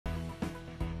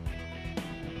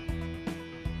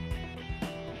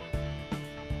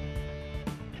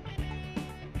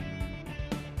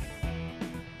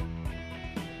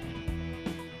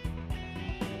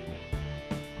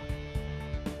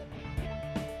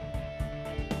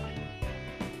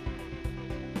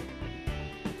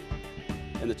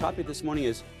And the topic this morning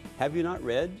is, have you not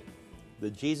read the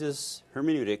Jesus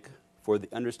Hermeneutic for the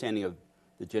understanding of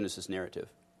the Genesis narrative?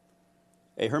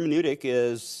 A hermeneutic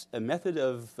is a method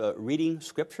of reading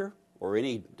Scripture or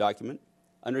any document,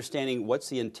 understanding what's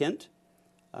the intent,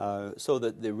 so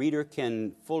that the reader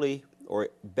can fully or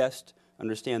best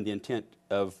understand the intent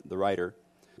of the writer.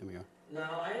 Here we go.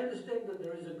 Now, I understand that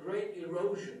there is a great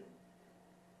erosion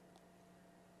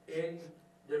in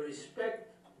the respect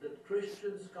that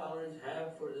Christian scholars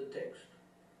have for the text.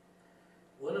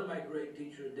 One of my great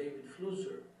teachers, David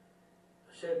Flusser,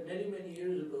 said many, many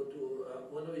years ago to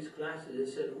one of his classes,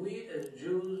 he said, we as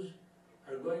Jews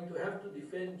are going to have to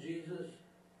defend Jesus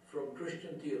from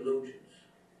Christian theologians.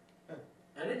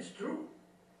 And it's true.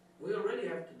 We already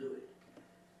have to do it.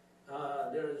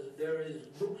 There is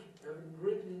books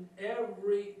written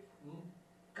every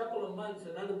couple of months.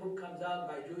 Another book comes out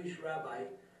by a Jewish rabbi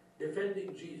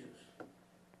defending Jesus,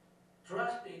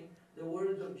 trusting the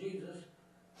words of Jesus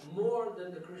more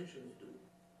than the Christians do.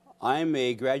 I'm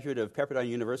a graduate of Pepperdine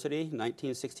University,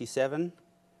 1967,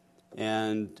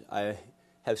 and I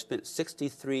have spent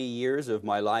 63 years of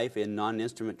my life in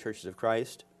non-instrument churches of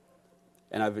Christ,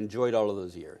 and I've enjoyed all of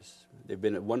those years. They've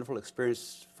been a wonderful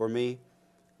experience for me,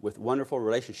 with wonderful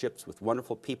relationships with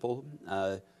wonderful people,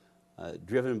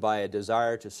 driven by a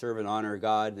desire to serve and honor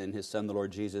God and His Son, the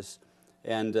Lord Jesus.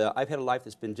 And I've had a life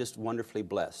that's been just wonderfully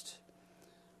blessed.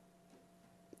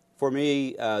 For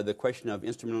me, the question of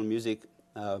instrumental music,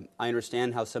 I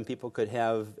understand how some people could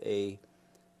have a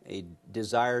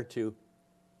desire to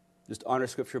just honor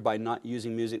Scripture by not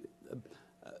using music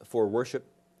for worship.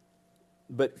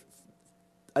 But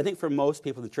I think for most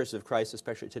people in the Church of Christ,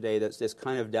 especially today, that's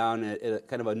kind of down at a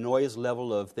kind of a noise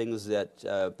level of things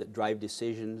that drive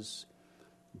decisions.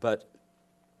 But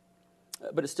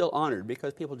it's still honored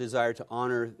because people desire to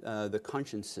honor the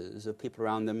consciences of people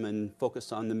around them and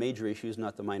focus on the major issues,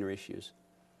 not the minor issues.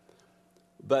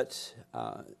 But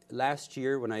last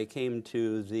year when I came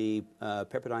to the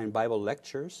Pepperdine Bible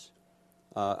Lectures,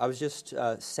 I was just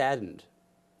saddened,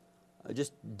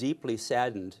 just deeply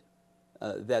saddened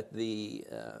that the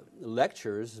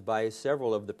lectures by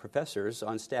several of the professors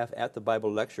on staff at the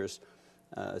Bible Lectures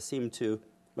seemed to,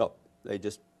 well, they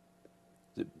just,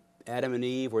 Adam and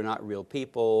Eve were not real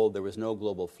people, there was no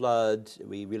global flood,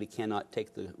 we really cannot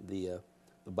take the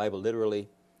Bible literally.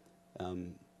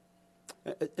 And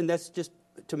that's just,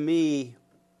 to me,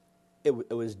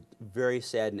 it was very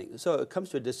saddening. So it comes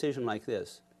to a decision like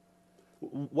this.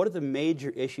 What are the major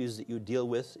issues that you deal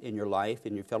with in your life,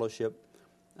 in your fellowship?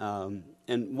 And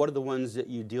what are the ones that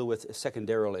you deal with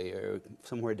secondarily or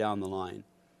somewhere down the line?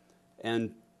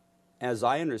 And as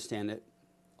I understand it,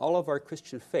 all of our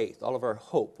Christian faith, all of our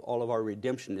hope, all of our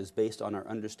redemption is based on our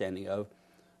understanding of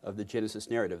the Genesis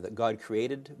narrative, that God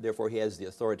created, therefore He has the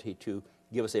authority to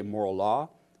give us a moral law,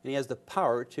 and He has the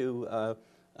power to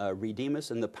redeem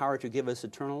us and the power to give us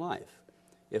eternal life.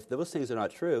 If those things are not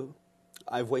true,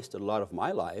 I've wasted a lot of my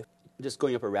life just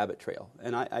going up a rabbit trail,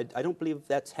 and I don't believe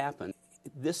that's happened.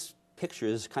 This picture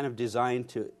is kind of designed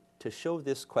to show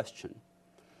this question.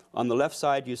 On the left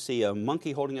side, you see a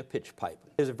monkey holding a pitch pipe.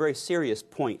 There's a very serious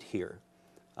point here.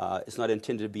 It's not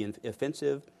intended to be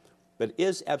offensive, but it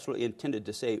is absolutely intended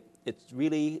to say it's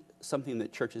really something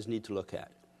that churches need to look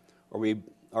at.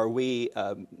 Are we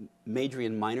majoring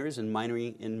in minors and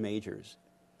minoring in majors?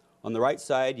 On the right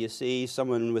side, you see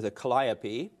someone with a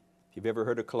calliope, if you've ever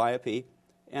heard of calliope,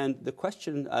 and the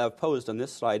question I've posed on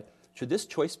this slide, should this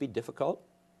choice be difficult?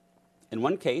 In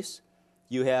one case,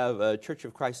 you have a Church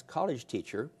of Christ college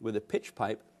teacher with a pitch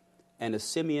pipe and a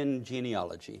simian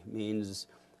genealogy. Means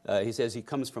he says he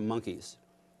comes from monkeys,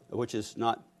 which is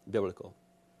not biblical.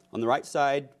 On the right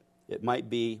side, it might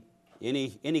be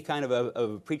any kind of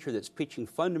a preacher that's preaching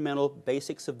fundamental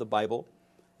basics of the Bible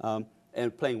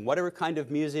and playing whatever kind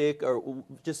of music or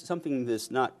just something that's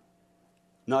not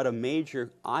a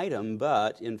major item,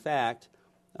 but in fact,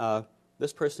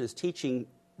 this person is teaching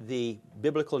the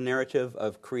biblical narrative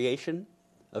of creation,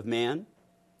 of man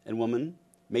and woman,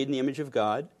 made in the image of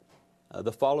God,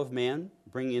 the fall of man,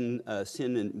 bringing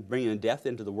sin and bringing death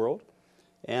into the world,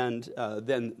 and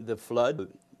then the flood,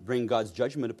 bring God's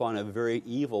judgment upon a very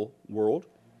evil world,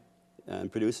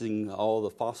 and producing all the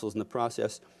fossils in the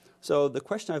process. So the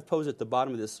question I've posed at the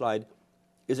bottom of this slide,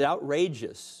 is it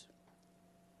outrageous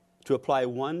to apply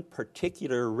one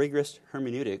particular rigorous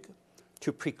hermeneutic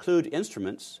to preclude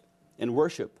instruments in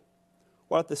worship,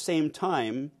 while at the same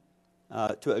time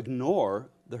to ignore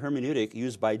the hermeneutic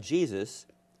used by Jesus?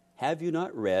 Have you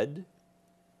not read?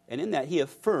 And in that He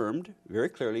affirmed very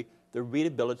clearly the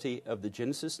readability of the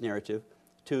Genesis narrative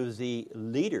to the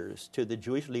leaders, to the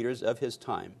Jewish leaders of His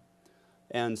time.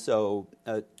 And so,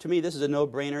 to me, this is a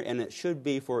no-brainer, and it should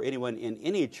be for anyone in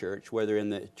any church, whether in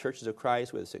the Churches of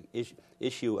Christ, whether it's an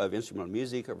issue of instrumental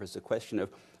music, or if it's a question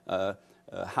of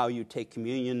how you take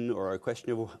communion, or a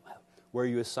question of where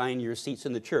you assign your seats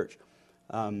in the church.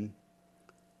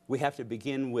 We have to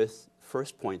begin with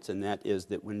first points, and that is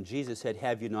that when Jesus said,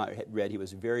 "Have you not read?" he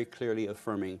was very clearly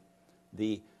affirming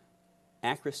the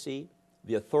accuracy,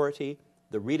 the authority,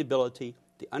 the readability,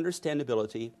 the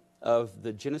understandability of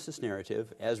the Genesis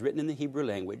narrative as written in the Hebrew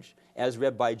language, as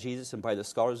read by Jesus and by the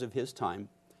scholars of his time,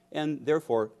 and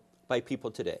therefore by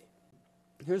people today.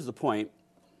 Here's the point.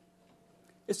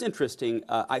 It's interesting.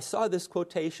 I saw this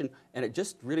quotation, and it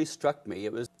just really struck me.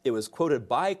 It was quoted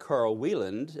by Carl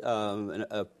Wieland,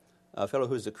 a fellow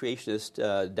who's a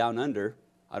creationist down under.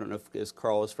 I don't know if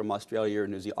Carl is from Australia or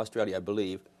New Zealand, Australia, I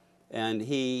believe. And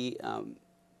he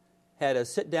had a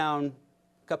sit-down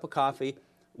cup of coffee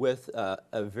with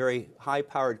a very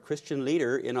high-powered Christian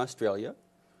leader in Australia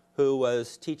who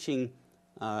was teaching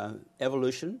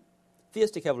evolution,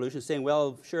 theistic evolution, saying,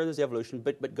 well, sure, there's evolution,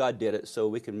 but God did it, so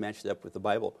we can match it up with the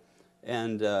Bible.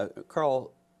 And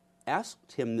Carl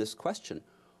asked him this question: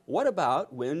 what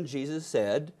about when Jesus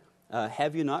said,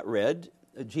 have you not read?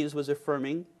 Jesus was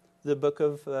affirming the book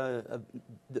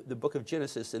of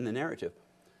Genesis in the narrative.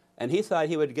 And he thought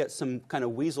he would get some kind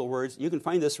of weasel words. You can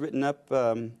find this written up.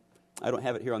 I don't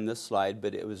have it here on this slide,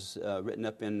 but it was written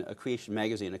up in a Creation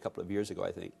magazine a couple of years ago,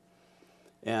 I think.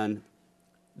 And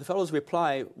the fellow's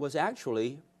reply was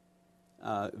actually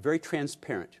very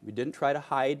transparent. He didn't try to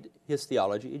hide his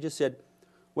theology. He just said,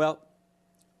 well,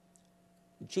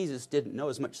 Jesus didn't know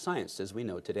as much science as we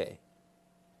know today.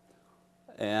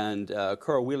 And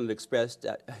Carl Wieland expressed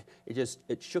that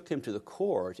it shook him to the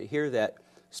core to hear that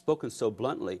spoken so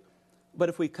bluntly. But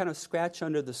if we kind of scratch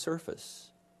under the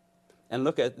surface and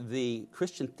look at the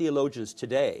Christian theologians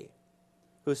today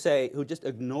who just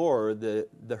ignore the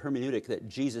hermeneutic that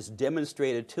Jesus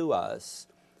demonstrated to us,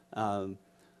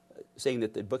 saying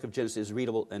that the book of Genesis is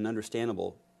readable and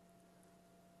understandable,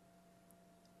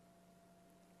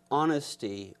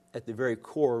 honesty at the very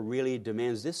core really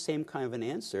demands this same kind of an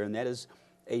answer, and that is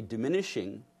a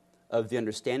diminishing of the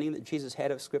understanding that Jesus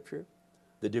had of Scripture,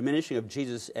 the diminishing of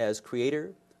Jesus as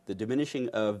creator, the diminishing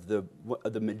of the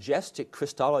majestic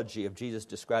Christology of Jesus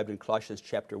described in Colossians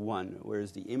chapter 1, where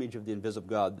is the image of the invisible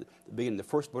God, the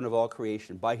firstborn of all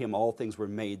creation. By him all things were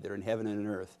made that are in heaven and in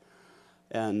earth.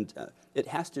 And it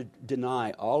has to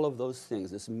deny all of those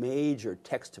things, this major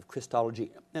text of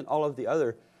Christology and all of the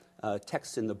other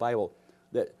texts in the Bible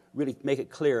that really make it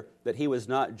clear that he was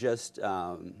not just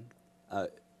an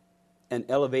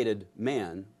elevated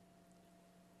man,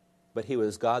 but he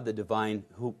was God the divine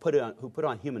who put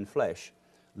on human flesh,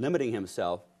 limiting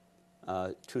himself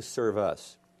to serve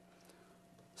us.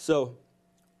 So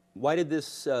why did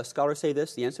this scholar say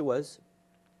this? The answer was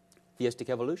theistic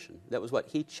evolution. That was what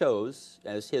he chose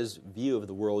as his view of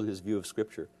the world, his view of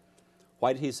Scripture.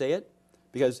 Why did he say it?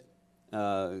 Because,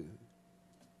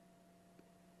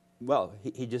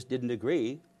 he just didn't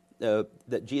agree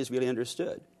that Jesus really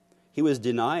understood. He was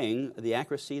denying the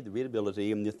accuracy, the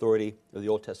readability, and the authority of the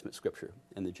Old Testament Scripture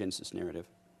and the Genesis narrative.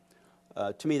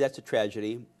 To me, that's a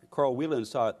tragedy. Carl Wieland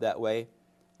saw it that way.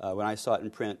 When I saw it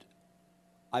in print,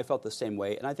 I felt the same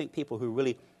way. And I think people who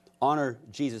really honor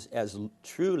Jesus as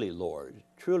truly Lord,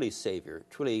 truly Savior,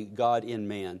 truly God in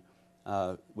man,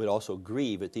 would also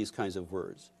grieve at these kinds of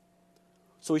words.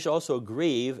 So we should also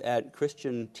grieve at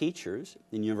Christian teachers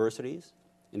in universities,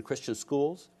 in Christian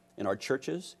schools, in our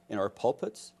churches, in our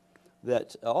pulpits,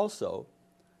 that also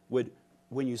would,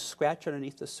 when you scratch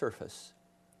underneath the surface,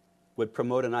 would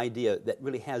promote an idea that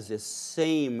really has this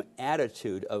same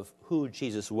attitude of who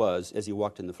Jesus was as he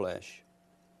walked in the flesh.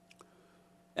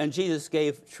 And Jesus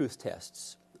gave truth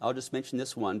tests. I'll just mention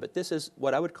this one, but this is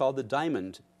what I would call the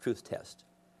diamond truth test.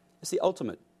 It's the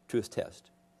ultimate truth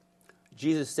test.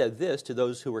 Jesus said this to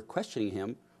those who were questioning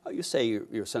him. Oh, you say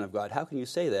you're a son of God. How can you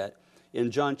say that?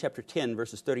 In John chapter 10,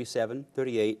 verses 37,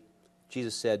 38,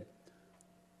 Jesus said,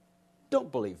 don't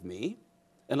believe me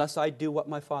unless I do what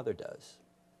my Father does.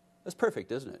 That's perfect,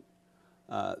 isn't it?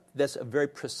 That's a very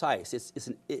precise.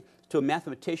 To a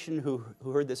mathematician who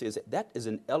heard this, that is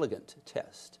an elegant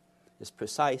test. It's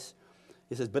precise.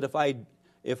 He says, but if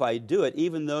I do it,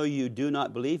 even though you do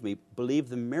not believe me, believe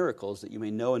the miracles that you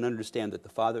may know and understand that the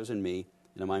Father is in me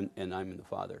and I'm in the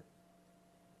Father.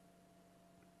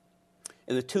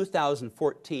 In the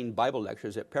 2014 Bible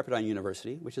lectures at Pepperdine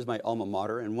University, which is my alma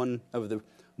mater, and one of the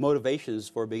motivations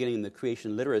for beginning the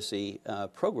creation literacy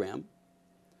program,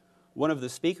 one of the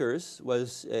speakers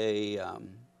was a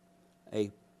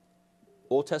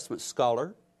Old Testament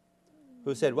scholar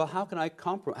who said, well, how can I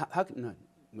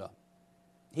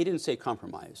he didn't say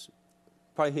compromise.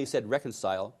 Probably he said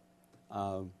reconcile.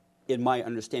 In my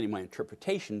understanding, my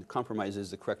interpretation, compromise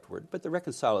is the correct word, but the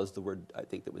reconcile is the word I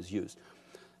think that was used.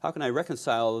 How can I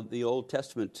reconcile the Old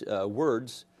Testament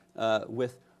words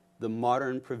with the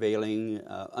modern prevailing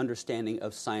understanding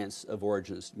of science of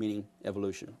origins, meaning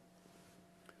evolution?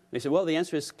 They said, well, the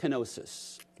answer is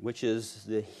kenosis, which is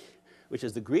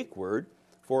the Greek word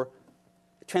for,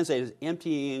 translated as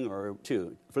emptying, or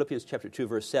two. Philippians chapter 2,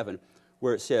 verse 7,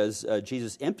 where it says,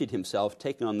 Jesus emptied himself,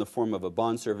 taking on the form of a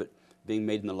bondservant, being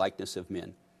made in the likeness of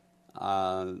men.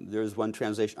 There's one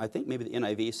translation, I think maybe the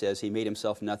NIV says he made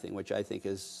himself nothing, which I think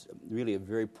is really a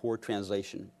very poor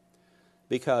translation.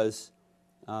 Because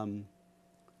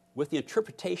with the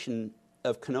interpretation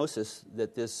of kenosis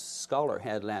that this scholar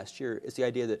had last year, is the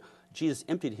idea that Jesus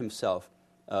emptied himself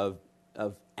of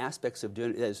aspects of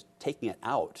doing it, as taking it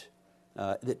out.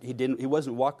 That he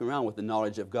wasn't walking around with the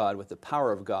knowledge of God, with the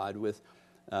power of God, with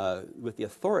the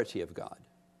authority of God.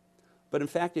 But in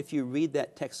fact, if you read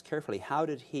that text carefully, how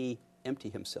did he empty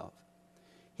himself?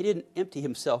 He didn't empty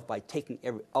himself by taking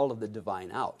all of the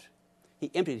divine out. He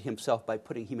emptied himself by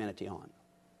putting humanity on.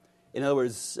 In other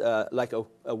words, like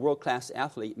a world-class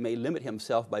athlete may limit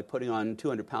himself by putting on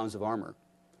 200 pounds of armor.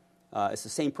 It's the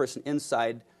same person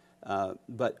inside,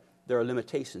 but there are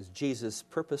limitations. Jesus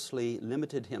purposely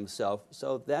limited himself,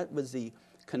 so that was the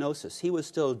kenosis. He was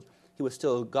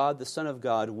still God, the Son of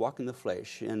God, walking the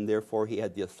flesh, and therefore he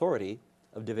had the authority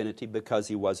of divinity because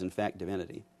he was in fact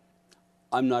divinity.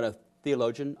 I'm not a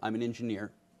theologian, I'm an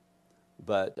engineer,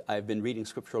 but I've been reading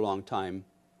Scripture a long time,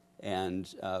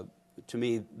 and to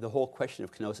me, the whole question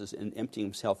of kenosis and emptying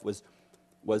himself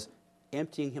was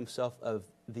emptying himself of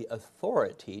the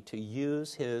authority to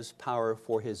use his power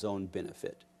for his own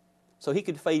benefit. So he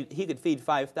could feed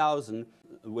 5,000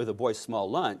 with a boy's small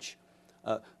lunch,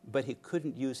 but he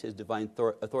couldn't use his divine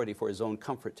authority for his own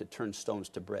comfort to turn stones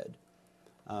to bread.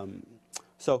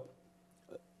 So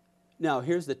now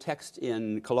here's the text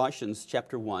in Colossians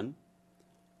chapter 1.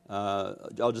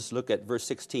 I'll just look at verse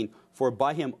 16. For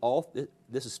by him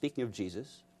this is speaking of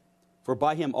Jesus, for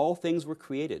by him all things were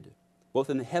created, both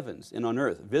in the heavens and on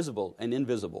earth, visible and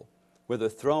invisible. Whether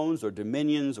thrones or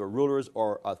dominions or rulers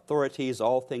or authorities,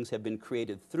 all things have been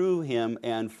created through him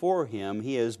and for him.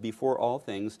 He is before all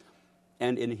things,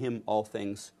 and in him all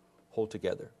things hold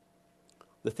together.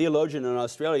 The theologian in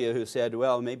Australia who said,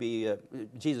 well, maybe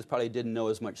Jesus probably didn't know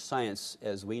as much science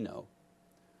as we know.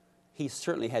 He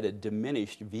certainly had a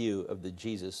diminished view of the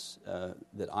Jesus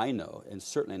that I know, and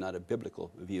certainly not a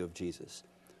biblical view of Jesus.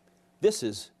 This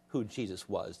is who Jesus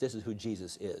was. This is who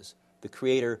Jesus is, the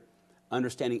Creator,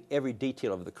 understanding every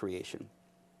detail of the creation.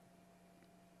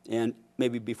 And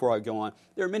maybe before I go on,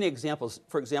 there are many examples.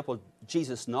 For example,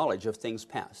 Jesus' knowledge of things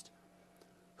past.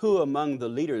 Who among the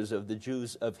leaders of the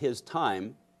Jews of his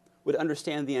time would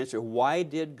understand the answer, why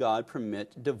did God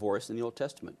permit divorce in the Old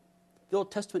Testament? The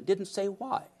Old Testament didn't say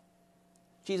why.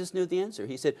 Jesus knew the answer.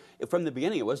 He said, from the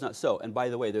beginning it was not so. And by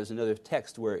the way, there's another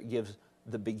text where it gives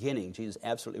the beginning. Jesus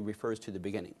absolutely refers to the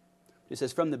beginning. He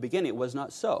says, from the beginning it was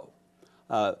not so.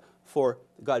 For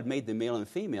God made them male and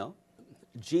female.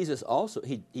 Jesus also,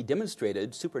 he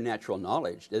demonstrated supernatural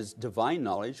knowledge, as divine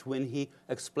knowledge, when he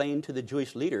explained to the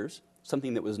Jewish leaders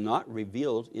something that was not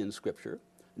revealed in Scripture,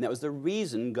 and that was the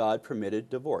reason God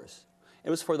permitted divorce. It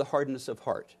was for the hardness of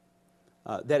heart.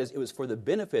 That is, it was for the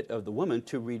benefit of the woman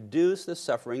to reduce the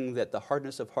suffering that the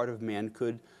hardness of heart of man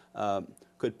could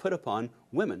put upon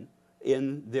women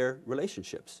in their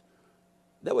relationships.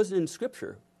 That wasn't in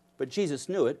Scripture, but Jesus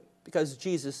knew it because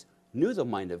Jesus knew the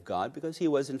mind of God, because he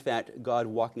was, in fact, God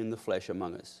walking in the flesh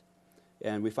among us.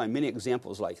 And we find many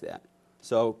examples like that.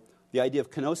 So the idea of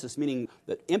kenosis, meaning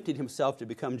that emptied himself to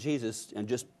become Jesus and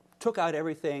just took out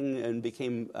everything and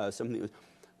became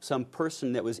some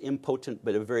person that was impotent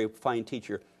but a very fine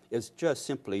teacher, is just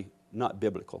simply not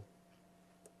biblical.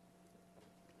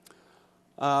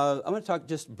 I'm going to talk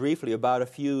just briefly about a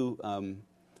few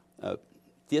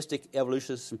theistic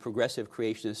evolutionists and progressive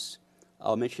creationists.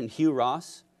 I'll mention Hugh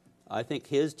Ross. I think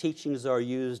his teachings are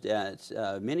used at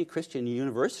many Christian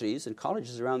universities and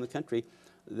colleges around the country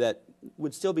that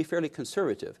would still be fairly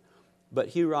conservative. But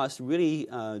Hugh Ross really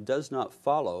does not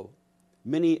follow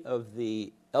many of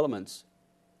the elements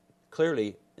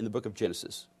clearly in the book of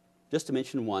Genesis. Just to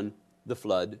mention one, the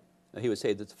flood. He would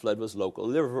say that the flood was local.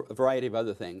 And there were a variety of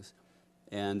other things.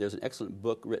 And there's an excellent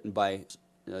book written by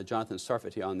Jonathan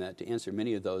Sarfati on that to answer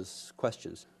many of those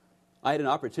questions. I had an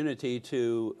opportunity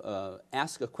to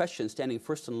ask a question standing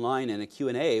first in line in a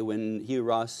Q&A when Hugh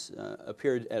Ross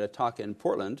appeared at a talk in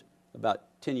Portland about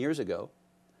 10 years ago.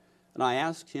 And I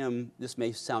asked him, this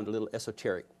may sound a little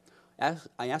esoteric,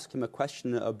 I asked him a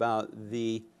question about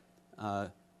the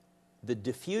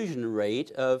diffusion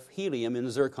rate of helium in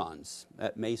zircons.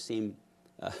 That may seem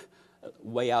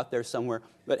way out there somewhere,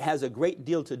 but has a great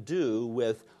deal to do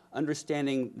with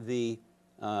understanding the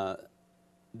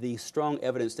strong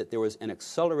evidence that there was an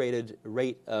accelerated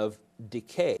rate of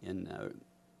decay in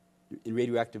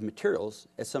radioactive materials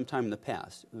at some time in the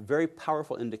past. A very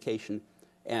powerful indication,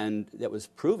 and that was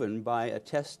proven by a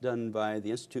test done by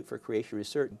the Institute for Creation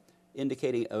Research,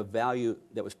 indicating a value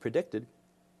that was predicted,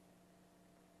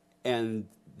 and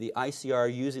the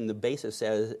ICR, using the basis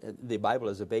as the Bible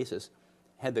as a basis,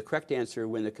 had the correct answer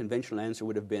when the conventional answer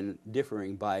would have been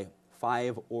differing by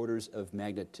 5 orders of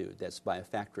magnitude. That's by a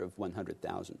factor of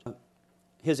 100,000.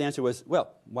 His answer was,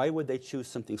 well, why would they choose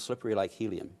something slippery like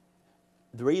helium?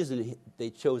 The reason they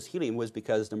chose helium was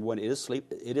because, number one, it is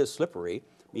slippery.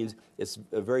 Means it's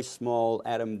a very small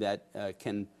atom that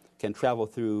can travel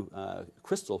through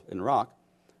crystal and rock,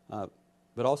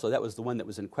 but also that was the one that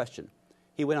was in question.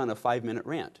 He went on a 5-minute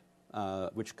rant,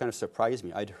 which kind of surprised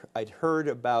me. I'd heard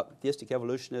about theistic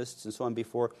evolutionists and so on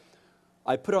before.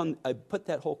 I put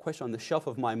that whole question on the shelf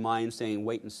of my mind, saying,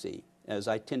 wait and see, as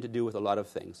I tend to do with a lot of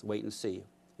things. Wait and see,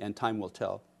 and time will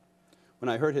tell. When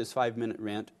I heard his 5-minute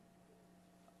rant,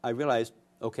 I realized,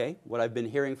 okay, what I've been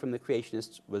hearing from the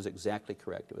creationists was exactly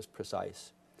correct. It was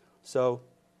precise. So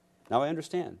now I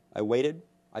understand. I waited.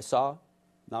 I saw.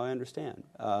 Now I understand.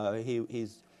 He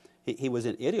was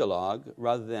an ideologue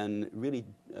rather than really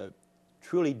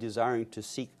truly desiring to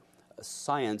seek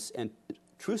science and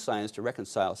true science to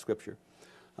reconcile Scripture.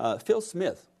 Phil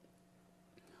Smith.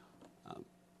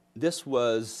 This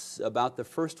was about the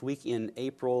first week in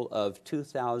April of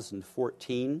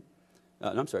 2014.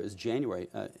 I'm sorry, it was January.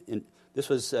 This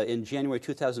was in January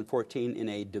 2014 in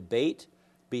a debate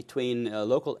between a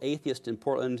local atheist in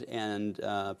Portland and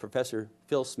Professor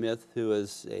Phil Smith, who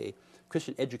is a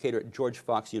Christian educator at George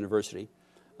Fox University,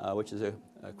 which is a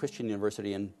Christian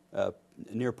university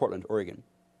near Portland, Oregon.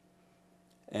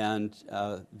 And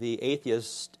the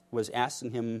atheist was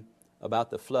asking him about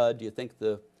the flood. Do you think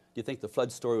the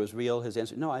flood story was real? His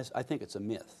answer, no, I think it's a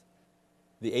myth.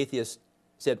 The atheist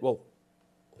said, well,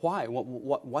 why?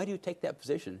 Why do you take that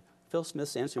position? Phil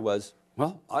Smith's answer was,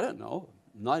 well, I don't know,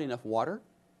 not enough water.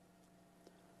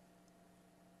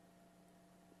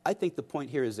 I think the point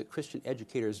here is that Christian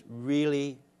educators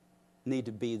really need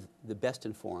to be the best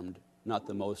informed, not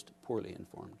the most poorly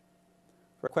informed.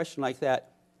 For a question like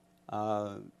that,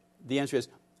 the answer is,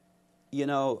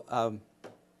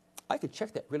 I could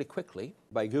check that really quickly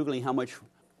by Googling how much,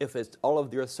 if all of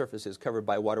the Earth's surface is covered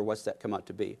by water, what's that come out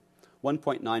to be?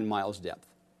 1.9 miles depth.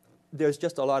 There's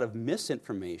just a lot of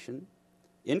misinformation,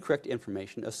 incorrect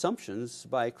information, assumptions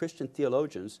by Christian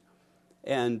theologians,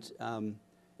 and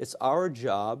it's our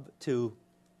job to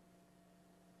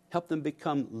help them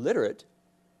become literate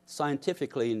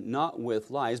scientifically, not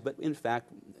with lies, but in fact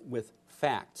with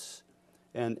facts.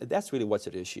 And that's really what's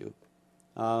at issue.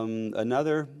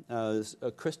 Another is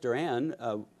Chris Duran,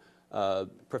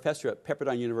 professor at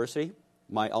Pepperdine University,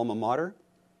 my alma mater.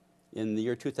 In the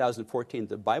year 2014,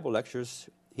 the Bible lectures,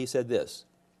 he said this: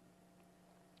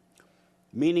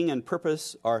 meaning and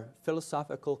purpose are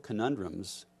philosophical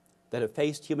conundrums that have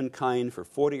faced humankind for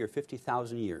 40 or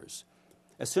 50,000 years.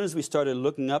 As soon as we started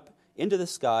looking up into the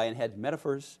sky and had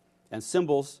metaphors and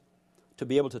symbols to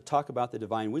be able to talk about the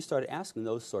divine, we started asking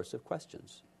those sorts of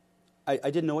questions. I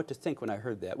didn't know what to think when I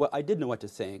heard that. Well, I did know what to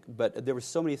think, but there were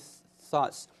so many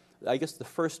thoughts. I guess the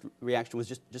first reaction was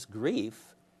just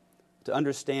grief to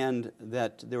understand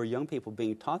that there were young people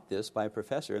being taught this by a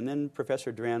professor. And then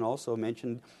Professor Duran also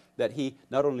mentioned that he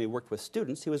not only worked with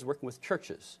students, he was working with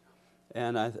churches.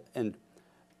 And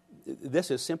this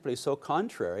is simply so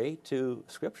contrary to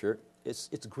Scripture.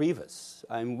 It's grievous.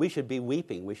 I mean, we should be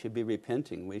weeping. We should be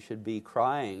repenting. We should be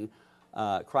crying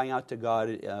out to God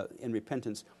in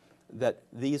repentance that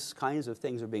these kinds of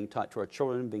things are being taught to our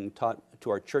children, being taught to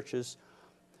our churches.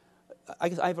 I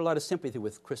guess I have a lot of sympathy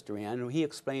with Chris Duran. He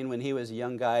explained when he was a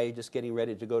young guy just getting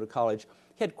ready to go to college,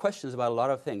 he had questions about a lot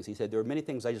of things. He said, there were many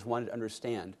things I just wanted to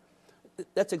understand.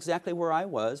 That's exactly where I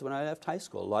was when I left high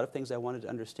school. A lot of things I wanted to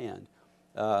understand.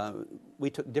 We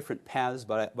took different paths,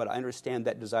 but I understand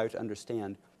that desire to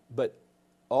understand. But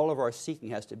all of our seeking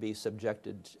has to be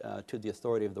subjected to the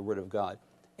authority of the Word of God,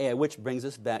 which brings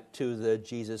us back to the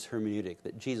Jesus hermeneutic,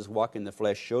 that Jesus walked in the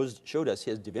flesh showed us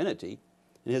His divinity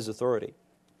and His authority.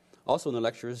 Also in the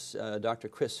lectures, Dr.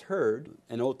 Chris Hurd,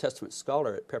 an Old Testament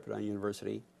scholar at Pepperdine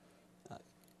University,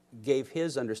 gave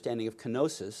his understanding of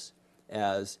kenosis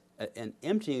as an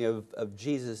emptying of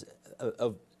Jesus,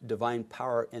 of divine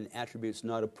power and attributes,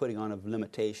 not a putting on of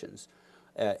limitations,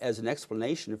 as an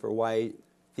explanation for why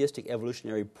theistic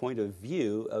evolutionary point of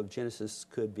view of Genesis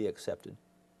could be accepted.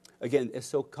 Again, it's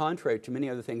so contrary to many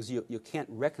other things, you can't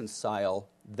reconcile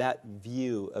that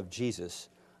view of Jesus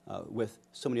with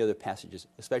so many other passages,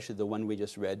 especially the one we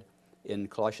just read in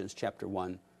Colossians chapter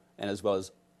 1, and as well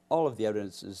as all of the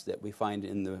evidences that we find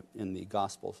in the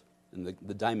Gospels, in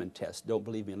the diamond test. Don't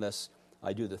believe me unless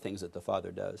I do the things that the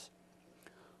Father does.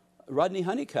 Rodney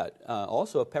Honeycutt,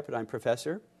 also a Pepperdine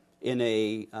professor, in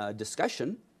a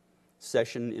discussion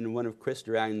session in one of Chris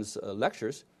Duran's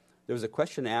lectures, there was a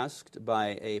question asked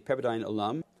by a Pepperdine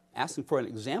alum asking for an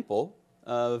example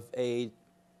of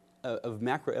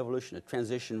macroevolution, a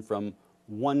transition from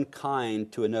one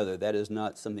kind to another. That is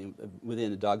not something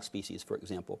within a dog species, for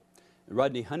example.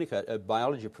 Rodney Honeycutt, a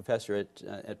biology professor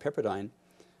at Pepperdine,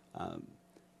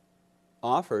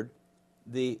 offered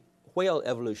the whale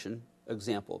evolution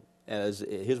example.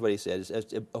 Here's what he said.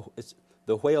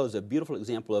 The whale is a beautiful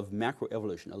example of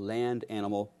macroevolution, a land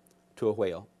animal to a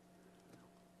whale.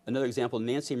 Another example,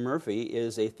 Nancy Murphy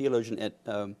is a theologian at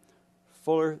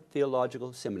Fuller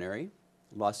Theological Seminary,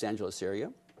 Los Angeles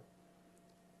area.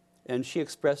 And she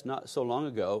expressed not so long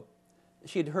ago,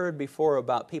 she'd heard before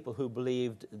about people who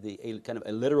believed kind of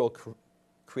a literal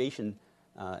creation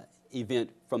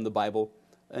event from the Bible.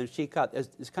 And she got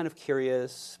it's kind of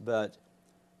curious, but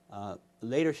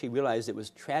later she realized it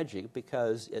was tragic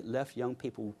because it left young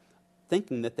people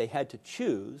thinking that they had to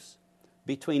choose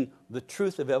between the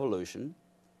truth of evolution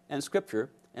and Scripture,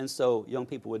 and so young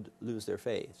people would lose their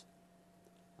faith.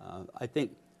 I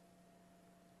think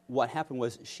what happened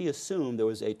was she assumed there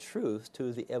was a truth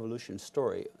to the evolution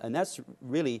story, and that's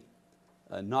really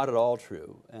not at all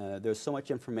true. There's so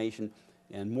much information,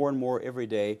 and more every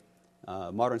day,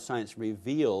 modern science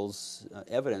reveals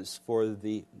evidence for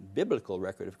the biblical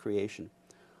record of creation.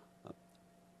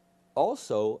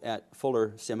 Also at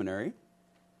Fuller Seminary,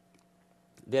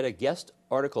 they had a guest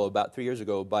article about 3 years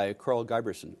ago by Carl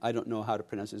Giberson. I don't know how to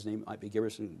pronounce his name. It might be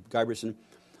Giberson.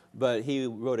 But he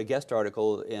wrote a guest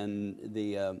article in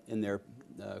their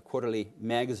quarterly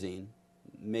magazine,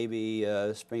 maybe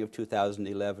spring of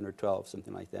 2011 or 12,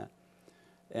 something like that.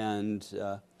 And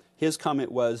his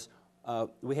comment was,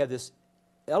 we have this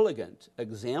elegant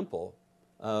example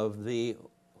of the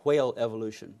whale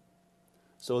evolution.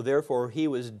 So therefore, he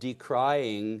was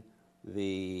decrying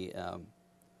the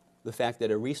fact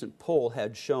that a recent poll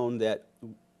had shown that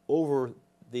over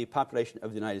the population of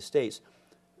the United States,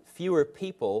 fewer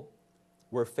people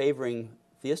were favoring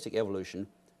theistic evolution.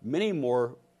 Many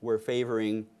more were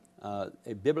favoring a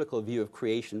biblical view of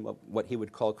creation, what he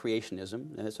would call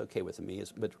creationism, and it's okay with me,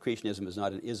 but creationism is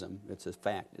not an ism, it's a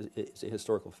fact, it's a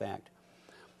historical fact.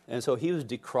 And so he was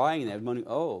decrying that,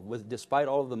 despite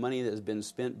all of the money that has been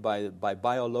spent by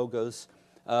BioLogos,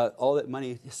 all that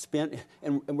money is spent,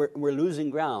 and we're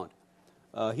losing ground.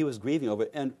 He was grieving over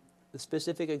it, and the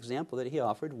specific example that he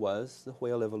offered was the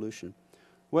whale evolution.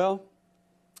 Well,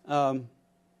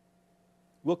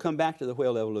 we'll come back to the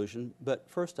whale evolution, but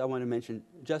first I want to mention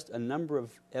just a number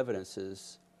of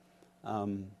evidences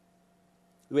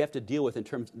we have to deal with in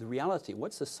terms of the reality.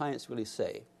 What's the science really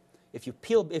say? If you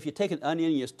take an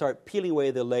onion and you start peeling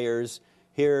away the layers,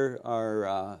 here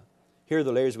are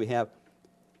the layers we have.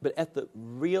 But at the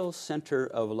real center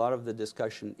of a lot of the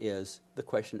discussion is the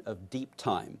question of deep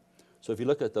time. So if you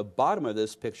look at the bottom of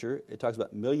this picture, it talks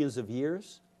about millions of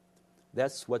years.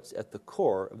 That's what's at the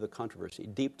core of the controversy,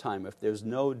 deep time. If there's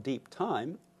no deep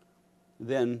time,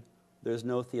 then there's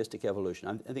no theistic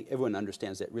evolution. I think everyone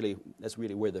understands that. That's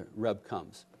really where the rub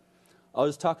comes. I'll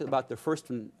just talk about the first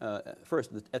one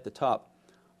first at the top.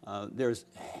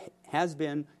 Has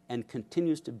been and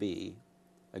continues to be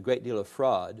a great deal of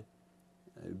fraud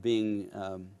being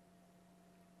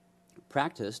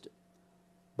practiced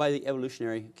by the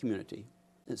evolutionary community.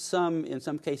 In some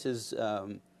cases,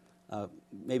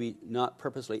 maybe not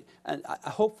purposely, and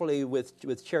hopefully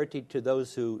with charity to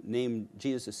those who name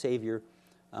Jesus as Savior,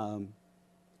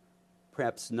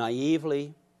 perhaps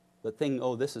naively, but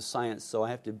thinking, this is science, so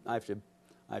I have to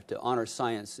honor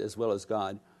science as well as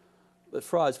God. But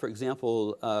frauds, for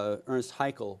example, Ernst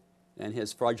Haeckel and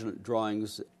his fraudulent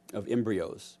drawings of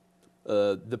embryos.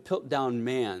 The Piltdown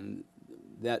Man,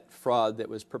 that fraud that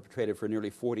was perpetrated for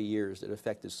nearly 40 years that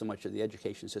affected so much of the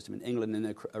education system in England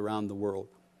and around the world.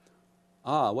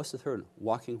 What's the third one?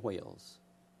 Walking whales.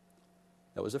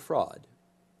 That was a fraud.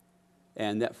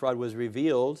 And that fraud was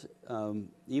revealed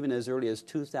even as early as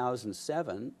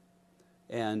 2007.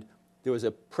 And there was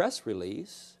a press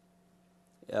release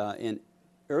in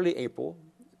early April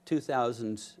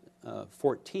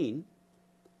 2014,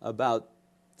 about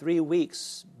 3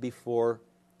 weeks before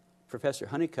Professor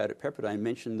Honeycutt at Pepperdine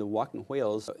mentioned the walking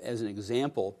whales as an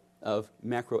example of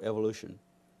macroevolution.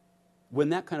 when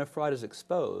that kind of fraud is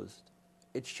exposed,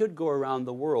 it should go around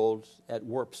the world at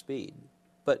warp speed.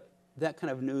 But that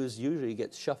kind of news usually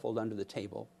gets shuffled under the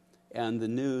table, and the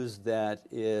news that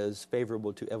is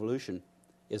favorable to evolution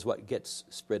is what gets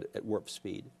spread at warp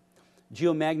speed.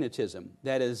 Geomagnetism,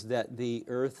 that is that the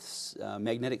Earth's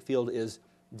magnetic field is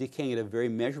decaying at a very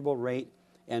measurable rate,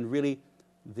 and really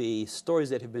the stories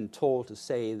that have been told to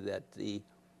say that the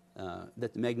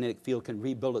magnetic field can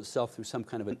rebuild itself through some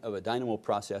kind of a dynamo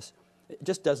process, it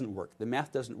just doesn't work. The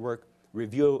math doesn't work.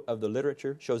 Review of the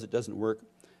literature shows it doesn't work.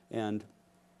 And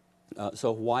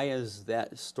so why is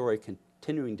that story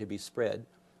continuing to be spread?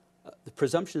 The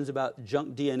presumptions about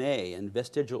junk DNA and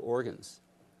vestigial organs.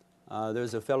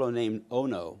 There's a fellow named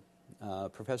Ono,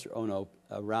 Professor Ono,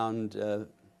 around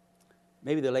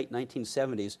maybe the late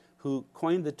 1970s, who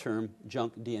coined the term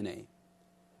junk DNA,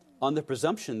 on the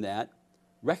presumption that,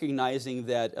 recognizing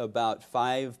that about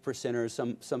 5% or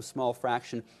some small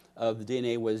fraction of the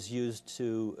DNA was used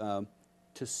to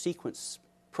sequence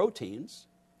proteins,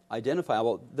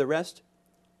 identifiable, the rest,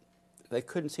 they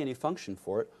couldn't see any function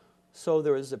for it. So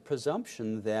there is a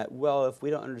presumption that, well, if we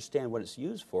don't understand what it's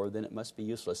used for, then it must be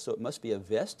useless. So it must be a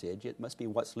vestige. It must be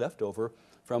what's left over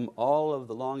from all of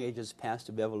the long ages past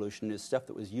of evolution. It's stuff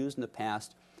that was used in the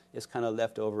past. It's kind of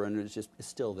left over, and it's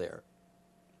still there.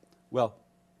 Well,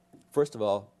 first of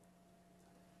all,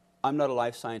 I'm not a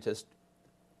life scientist,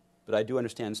 but I do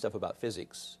understand stuff about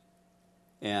physics.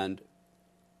 And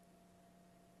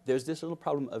there's this little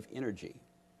problem of energy.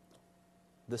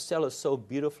 The cell is so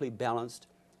beautifully balanced,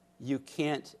 you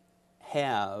can't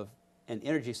have an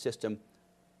energy system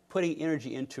putting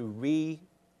energy into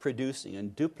reproducing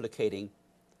and duplicating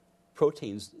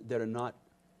proteins that are not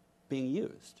being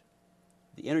used.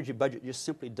 The energy budget just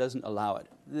simply doesn't allow it.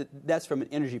 That's from an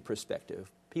energy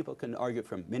perspective. People can argue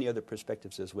from many other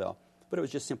perspectives as well, but it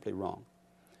was just simply wrong.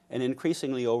 And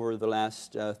increasingly over the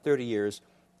last 30 years,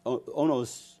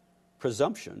 Ono's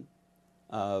presumption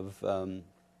of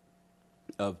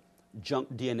junk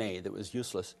DNA that was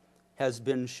useless has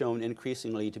been shown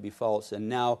increasingly to be false, and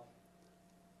now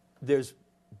there's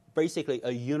basically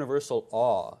a universal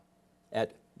awe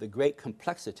at the great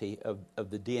complexity of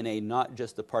the DNA, not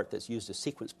just the part that's used to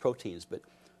sequence proteins, but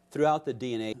throughout the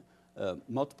DNA,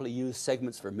 multiply used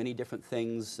segments for many different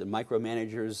things,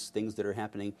 micromanagers, things that are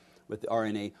happening with the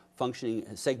RNA, functioning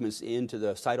segments into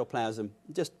the cytoplasm,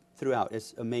 just throughout.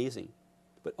 It's amazing.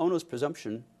 But Ono's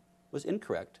presumption was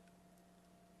incorrect.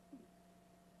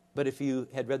 But if you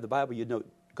had read the Bible, you'd know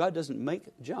God doesn't make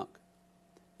junk.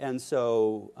 And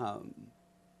so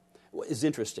it's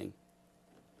interesting.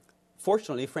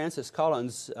 Fortunately, Francis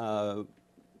Collins,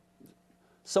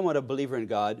 somewhat a believer in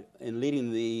God, in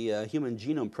leading the Human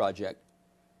Genome Project,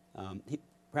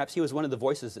 perhaps he was one of the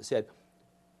voices that said,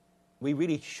 we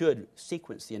really should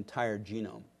sequence the entire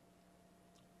genome.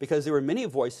 Because there were many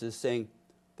voices saying,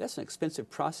 that's an expensive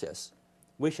process.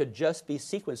 We should just be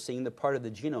sequencing the part of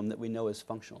the genome that we know is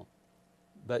functional.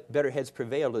 But better heads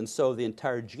prevailed, and so the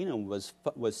entire genome was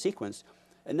sequenced.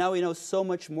 And now we know so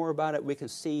much more about it, we can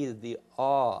see the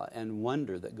awe and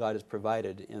wonder that God has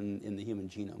provided in the human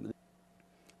genome.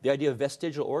 The idea of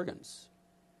vestigial organs.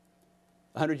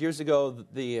 100 years ago,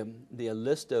 the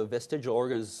list of vestigial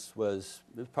organs was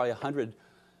probably 100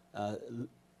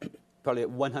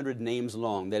 names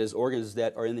long. That is, organs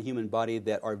that are in the human body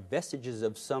that are vestiges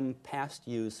of some past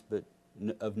use, but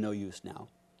of no use now.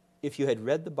 If you had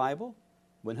read the Bible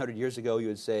 100 years ago, you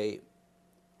would say,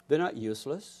 they're not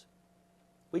useless.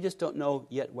 We just don't know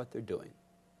yet what they're doing.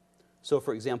 So,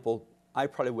 for example, I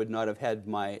probably would not have had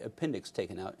my appendix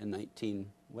taken out in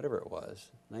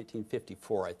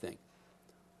 1954, I think.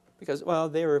 Because,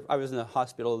 well, I was in the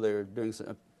hospital, they were doing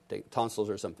some tonsils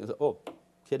or something. So, we'll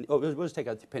just take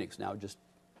out the appendix now.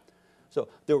 So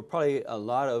there were probably a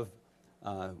lot of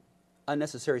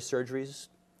unnecessary surgeries,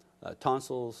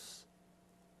 tonsils,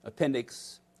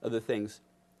 appendix, other things,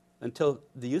 until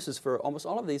the uses for almost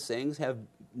all of these things have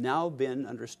now been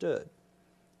understood.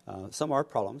 Some are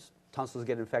problems. Tonsils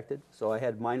get infected, so I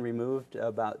had mine removed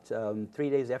about 3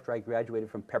 days after I graduated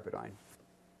from Pepperdine,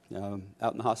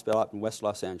 out in the hospital out in West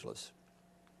Los Angeles.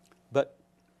 But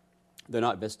they're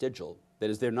not vestigial. That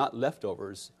is, they're not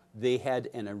leftovers. They had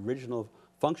an original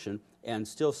function and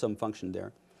still some function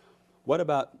there. What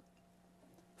about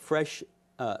fresh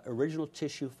original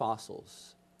tissue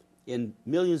fossils? In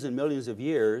millions and millions of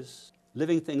years,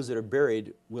 living things that are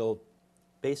buried will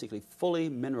basically fully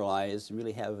mineralize and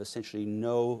really have essentially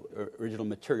no original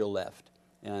material left.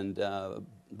 And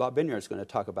Bob Binyard is going to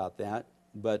talk about that,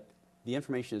 but the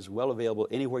information is well available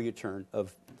anywhere you turn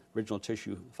of original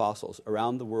tissue fossils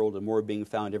around the world, and more being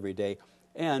found every day.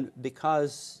 And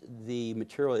because the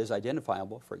material is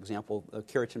identifiable, for example,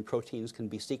 keratin proteins can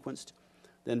be sequenced,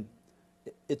 then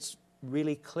it's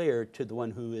really clear to the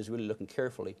one who is really looking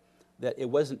carefully that it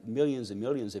wasn't millions and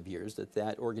millions of years that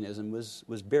that organism was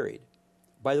buried.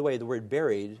 By the way, the word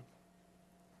buried,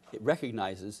 it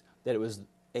recognizes that it was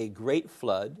a great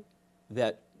flood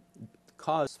that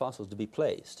caused fossils to be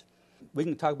placed. We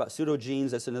can talk about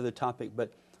pseudogenes, that's another topic,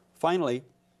 but finally,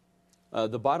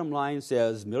 the bottom line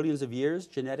says millions of years.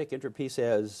 Genetic entropy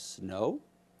says no.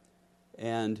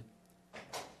 And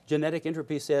genetic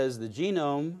entropy says the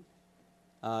genome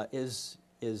is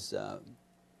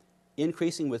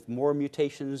increasing with more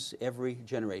mutations every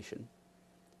generation.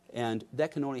 And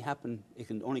that can only happen, it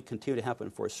can only continue to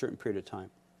happen for a certain period of time.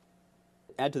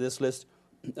 Add to this list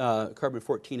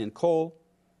carbon-14 in coal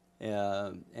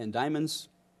and diamonds,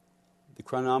 the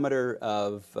chronometer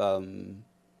of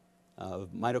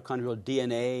mitochondrial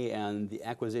DNA and the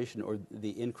acquisition or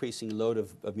the increasing load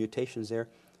of mutations there.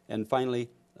 And finally,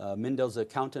 Mendel's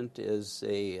accountant is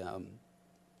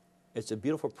it's a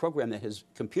beautiful program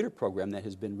computer program that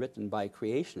has been written by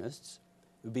creationists.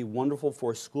 It would be wonderful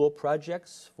for school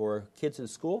projects, for kids in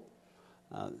school,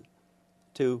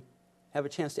 to have a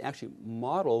chance to actually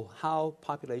model how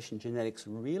population genetics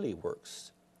really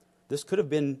works. This could have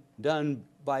been done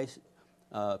by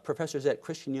professors at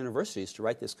Christian universities to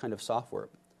write this kind of software,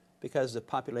 because the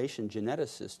population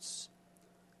geneticists,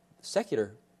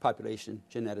 secular population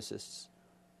geneticists,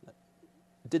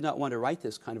 did not want to write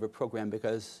this kind of a program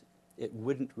because it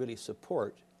wouldn't really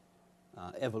support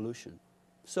evolution.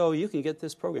 So you can get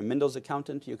this program, Mendel's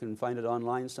Accountant. You can find it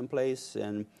online someplace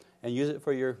and use it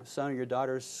for your son or your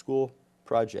daughter's school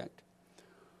project.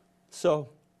 So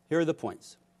here are the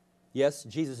points. Yes,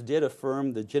 Jesus did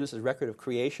affirm the Genesis record of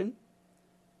creation,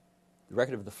 the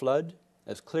record of the flood,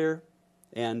 as clear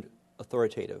and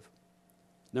authoritative.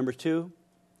 Number two,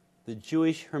 the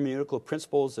Jewish hermeneutical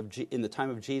principles in the time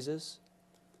of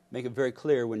make it very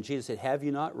clear when Jesus said, "Have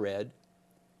you not read?"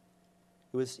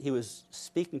 He was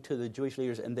speaking to the Jewish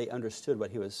leaders, and they understood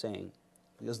what he was saying.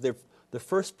 Because the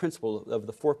first principle of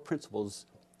the four principles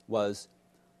was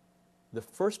the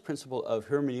first principle of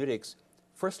hermeneutics.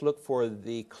 First, look for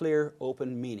the clear,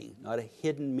 open meaning, not a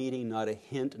hidden meaning, not a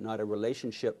hint, not a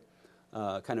relationship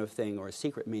kind of thing or a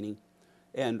secret meaning.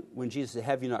 And when Jesus said,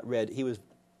 "Have you not read?" he was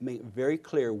making very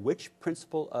clear which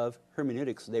principle of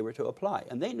hermeneutics they were to apply.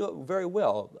 And they knew it very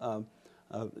well,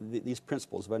 these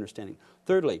principles of understanding.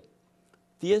 Thirdly,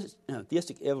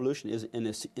 theistic evolution is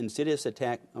an insidious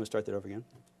attack. I'm going to start that over again.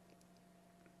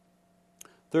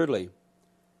 Thirdly,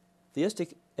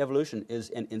 theistic evolution is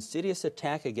an insidious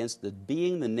attack against the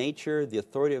being, the nature, the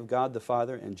authority of God the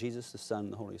Father, and Jesus the Son,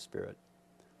 and the Holy Spirit.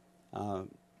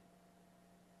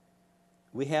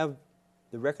 We have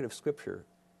the record of Scripture.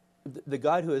 The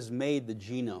God who has made the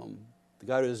genome, the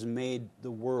God who has made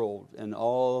the world and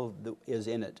all that is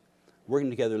in it, working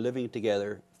together, living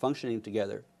together, functioning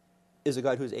together, is a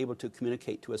God who is able to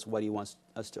communicate to us what he wants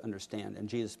us to understand. And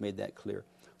Jesus made that clear.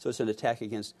 So it's an attack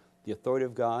against the authority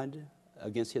of God,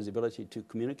 against his ability to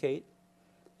communicate.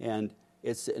 And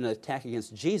it's an attack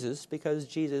against Jesus because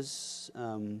Jesus,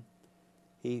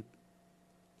 he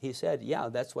said, yeah,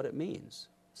 that's what it means.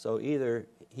 So either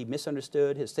he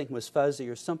misunderstood, his thinking was fuzzy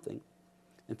or something.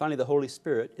 And finally, the Holy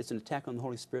Spirit, it's an attack on the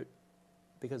Holy Spirit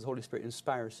because the Holy Spirit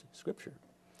inspires Scripture.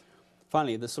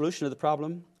 Finally, the solution to the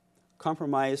problem,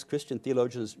 compromised Christian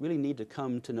theologians really need to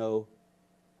come to know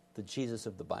the Jesus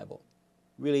of the Bible.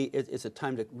 Really, it's a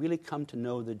time to really come to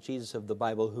know the Jesus of the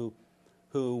Bible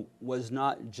who was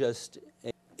not just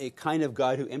a kind of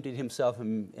God who emptied himself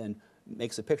and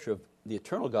makes a picture of the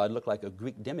eternal God look like a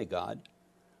Greek demigod,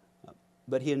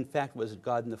 but he in fact was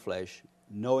God in the flesh,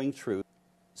 knowing truth.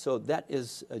 So that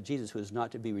is a Jesus who is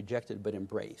not to be rejected but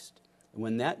embraced. And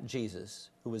when that Jesus,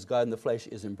 who was God in the flesh,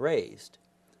 is embraced,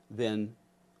 then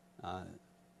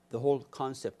the whole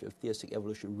concept of theistic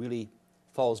evolution really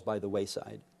falls by the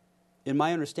wayside. In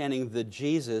my understanding, the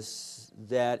Jesus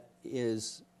that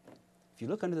is, if you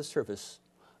look under the surface,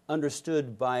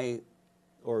 understood by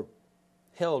or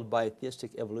held by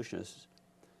theistic evolutionists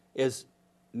is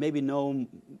maybe no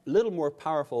little more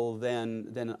powerful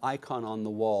than an icon on the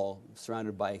wall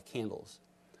surrounded by candles,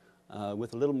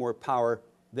 with a little more power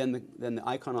than the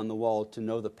icon on the wall to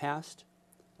know the past,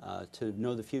 to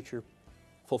know the future,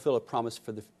 fulfill a promise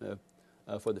for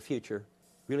the future.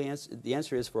 Really, the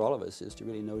answer is for all of us is to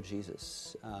really know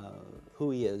Jesus,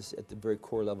 who he is at the very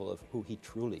core level of who he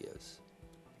truly is.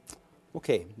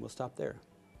 Okay, we'll stop there.